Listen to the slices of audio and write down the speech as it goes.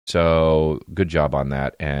So good job on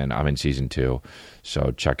that. And I'm in season 2.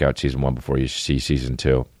 So check out season 1 before you see season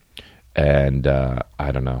 2. And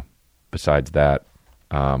I don't know. Besides that,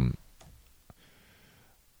 what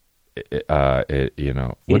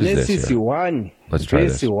is this here? Let's try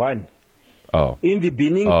this. Oh. In the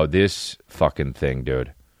beginning. Oh, this fucking thing,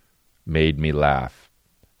 dude, made me laugh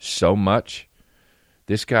so much.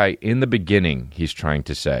 This guy, in the beginning, he's trying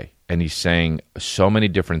to say, and he's saying so many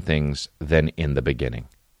different things than in the beginning.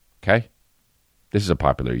 Okay? This is a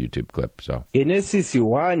popular YouTube clip, so. Genesis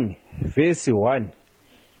 1, verse 1.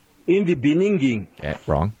 In the beginning.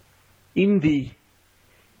 Wrong. In the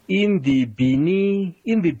beginning.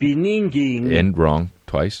 And wrong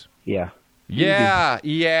twice. Yeah.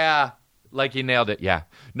 Yeah. Like you nailed it. Yeah.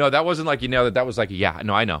 No, that wasn't like you nailed it. That was like, yeah.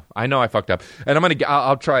 No, I know I fucked up. And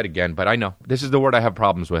I'll try it again, but I know. This is the word I have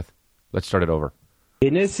problems with. Let's start it over.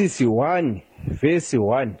 Genesis 1, verse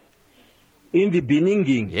 1. In the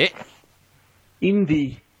beginning. Yeah. In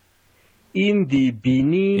the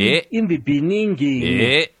beginning. Yeah. In the beginning.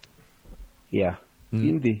 Yeah. Yeah.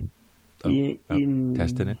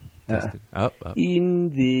 Testing it. Up. In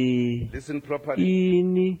the. Listen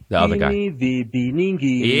properly. The other guy. In the beginning.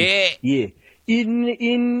 Yeah.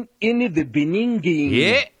 In the beginning.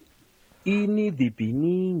 Yeah. In the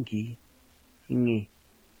beginning.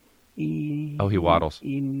 Oh, he waddles.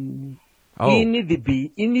 In the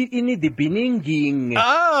beginning.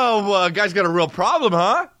 Oh, guy's got a real problem,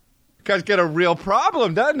 huh? Guy's got a real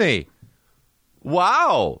problem, doesn't he?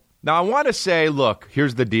 Wow. Now, I want to say, look,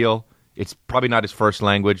 here's the deal. It's probably not his first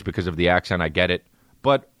language because of the accent. I get it.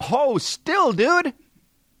 But, still, dude.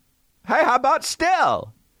 Hey, how about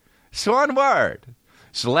still? It's one word.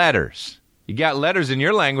 It's letters. You got letters in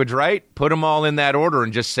your language, right? Put them all in that order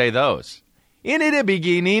and just say those. In the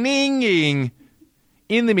beginning.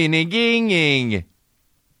 In the beginning.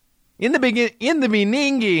 In the beginning.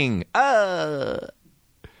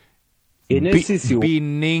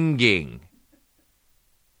 Beninging.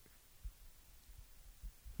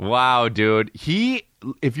 Wow, dude.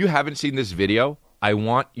 If you haven't seen this video, I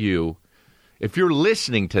want you, if you're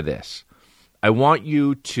listening to this, I want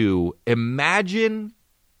you to imagine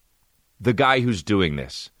the guy who's doing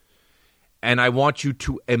this. And I want you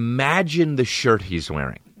to imagine the shirt he's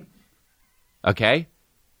wearing. Okay?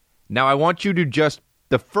 Now, I want you to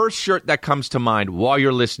the first shirt that comes to mind while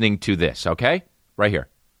you're listening to this, okay? Right here.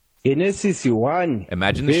 Genesis 1.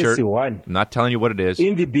 Imagine the shirt. 1. I'm not telling you what it is.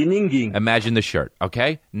 In the beginning. Imagine the shirt,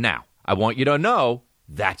 okay? Now, I want you to know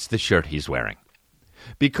that's the shirt he's wearing.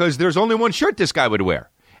 Because there's only one shirt this guy would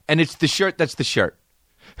wear. And it's the shirt that's the shirt.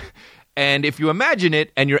 And if you imagine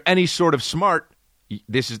it and you're any sort of smart,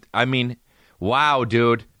 wow,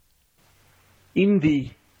 dude. In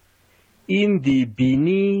the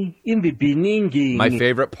beginning. My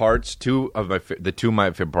favorite parts, the two of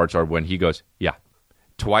my favorite parts are when he goes, yeah.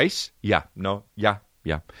 Twice? Yeah. No. Yeah.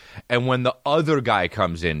 Yeah. And when the other guy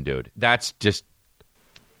comes in, dude, that's just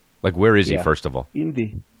like, where is he, first of all? In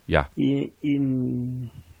the. Yeah.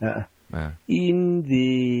 In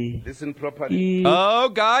the. Listen properly. Oh,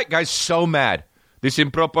 guy's so mad. This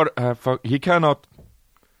improper. He cannot.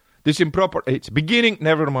 This improper. It's beginning.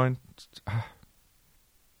 Never mind.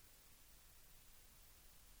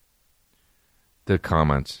 The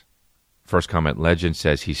comments. First comment. Legend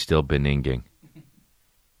says he's still beninging.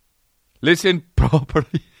 Listen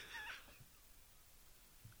properly.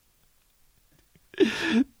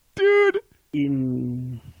 Dude.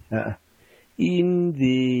 In the.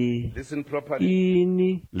 Listen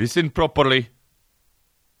properly. Listen properly.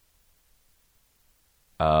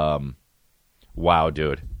 Wow,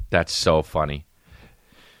 dude. That's so funny.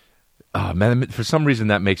 Oh, man, for some reason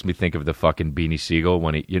that makes me think of the fucking Beanie Siegel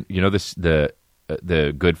when he, you know this, the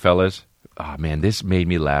Goodfellas. Oh, man, this made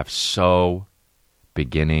me laugh so.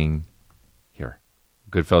 Beginning.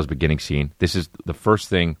 Goodfellas beginning scene. This is the first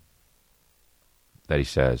thing that he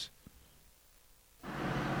says.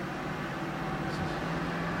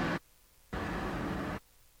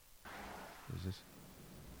 Is this?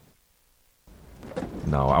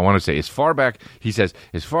 No, I want to say, as far back, he says,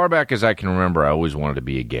 as far back as I can remember, I always wanted to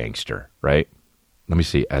be a gangster, right? Let me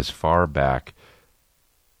see, as far back,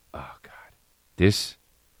 oh, God. This,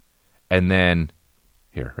 and then,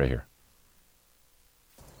 here, right here.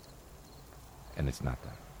 And it's not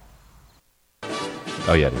that.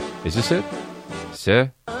 Oh, yeah, it is. Is this it?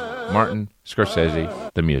 C'est Martin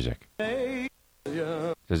Scorsese, the music. Does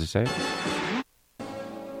it say it?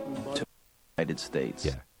 To the United States.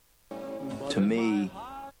 Yeah. To me.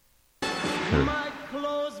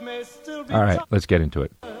 All right, let's get into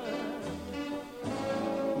it.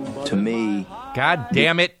 To me. God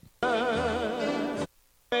damn it.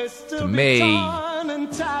 To me.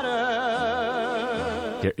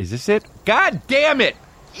 Is this it? God damn it!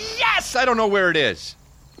 Yes! I don't know where it is.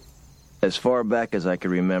 As far back as I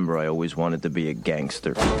can remember, I always wanted to be a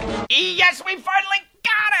gangster. Yes, we finally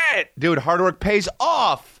got it! Dude, hard work pays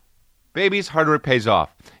off. Babies, hard work pays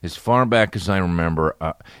off. As far back as I remember,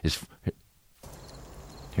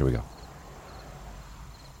 here we go.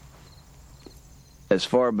 As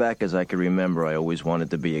far back as I can remember, I always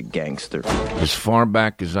wanted to be a gangster. As far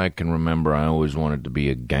back as I can remember, I always wanted to be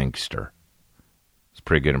a gangster. It's a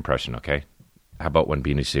pretty good impression, okay? How about when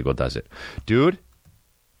Beanie Siegel does it? Dude,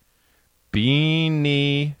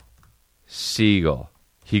 Beanie Siegel.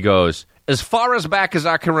 He goes, as far as back as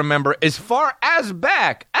I can remember, as far as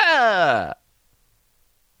back.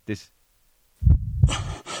 This.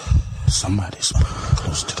 Somebody's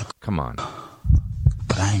close to the... Come on.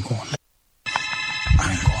 But I ain't gonna let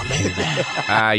it down.